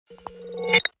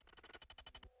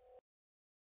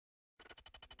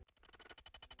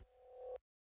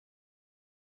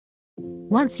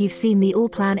Once you've seen the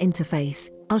Allplan interface,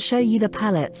 I'll show you the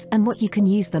palettes and what you can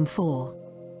use them for.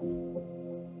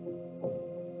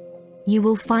 You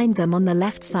will find them on the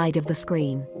left side of the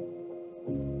screen.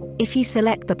 If you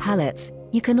select the palettes,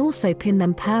 you can also pin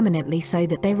them permanently so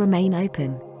that they remain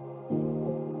open.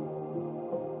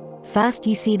 First,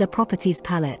 you see the Properties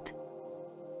palette.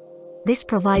 This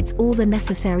provides all the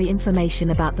necessary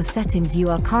information about the settings you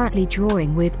are currently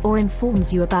drawing with, or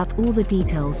informs you about all the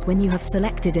details when you have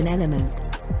selected an element.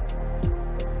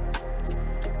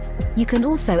 You can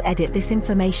also edit this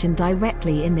information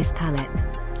directly in this palette.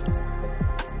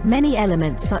 Many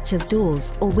elements such as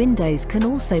doors or windows can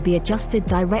also be adjusted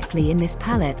directly in this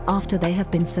palette after they have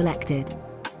been selected.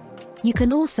 You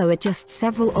can also adjust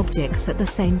several objects at the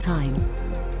same time.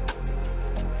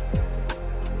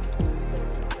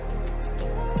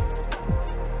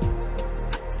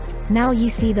 Now you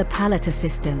see the palette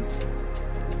assistants.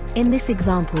 In this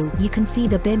example, you can see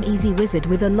the BIM Easy wizard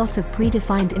with a lot of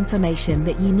predefined information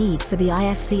that you need for the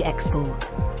IFC export.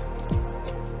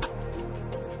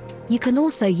 You can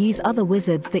also use other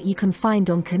wizards that you can find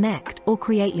on Connect or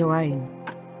create your own.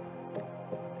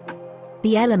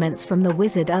 The elements from the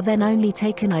wizard are then only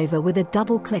taken over with a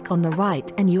double click on the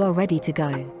right and you are ready to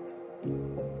go.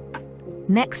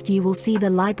 Next, you will see the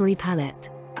Library palette.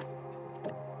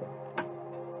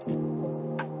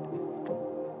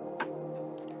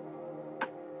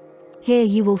 Here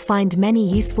you will find many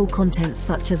useful contents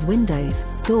such as windows,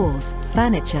 doors,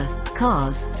 furniture,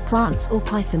 cars, plants or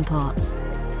Python parts.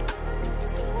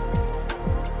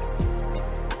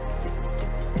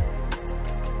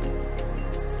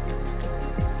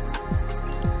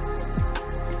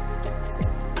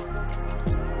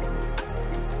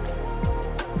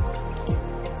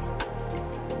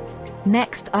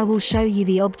 Next, I will show you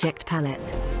the Object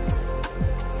palette.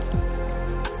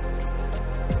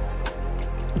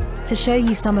 To show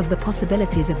you some of the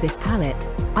possibilities of this palette,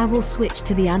 I will switch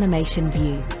to the animation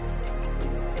view.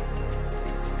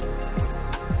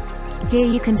 Here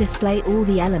you can display all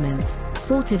the elements,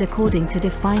 sorted according to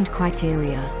defined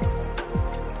criteria.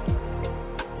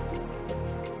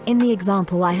 In the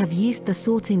example, I have used the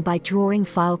sorting by drawing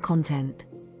file content.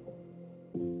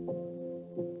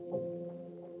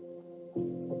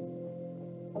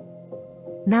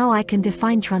 Now I can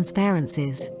define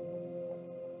transparencies.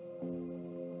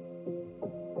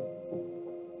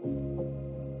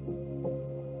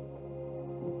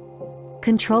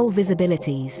 Control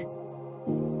visibilities.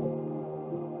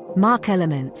 Mark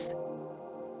elements.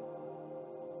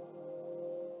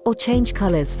 Or change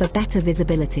colors for better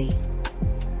visibility.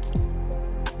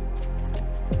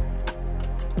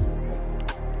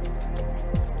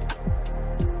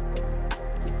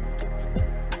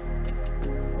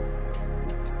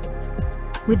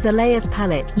 With the Layers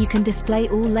palette, you can display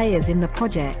all layers in the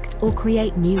project or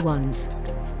create new ones.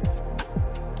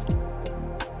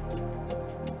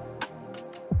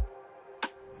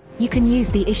 You can use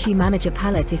the Issue Manager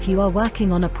palette if you are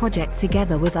working on a project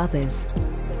together with others.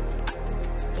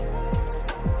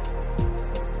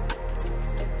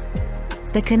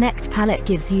 The Connect palette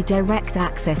gives you direct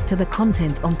access to the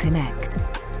content on Connect.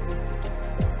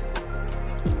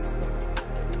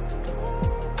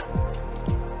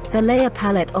 The Layer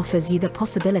palette offers you the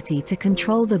possibility to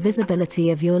control the visibility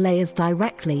of your layers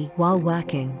directly while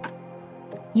working.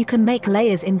 You can make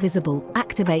layers invisible,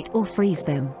 activate or freeze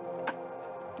them.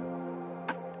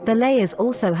 The layers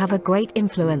also have a great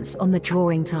influence on the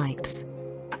drawing types.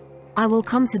 I will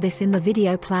come to this in the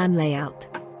video plan layout.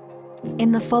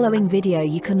 In the following video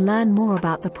you can learn more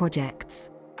about the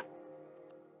projects.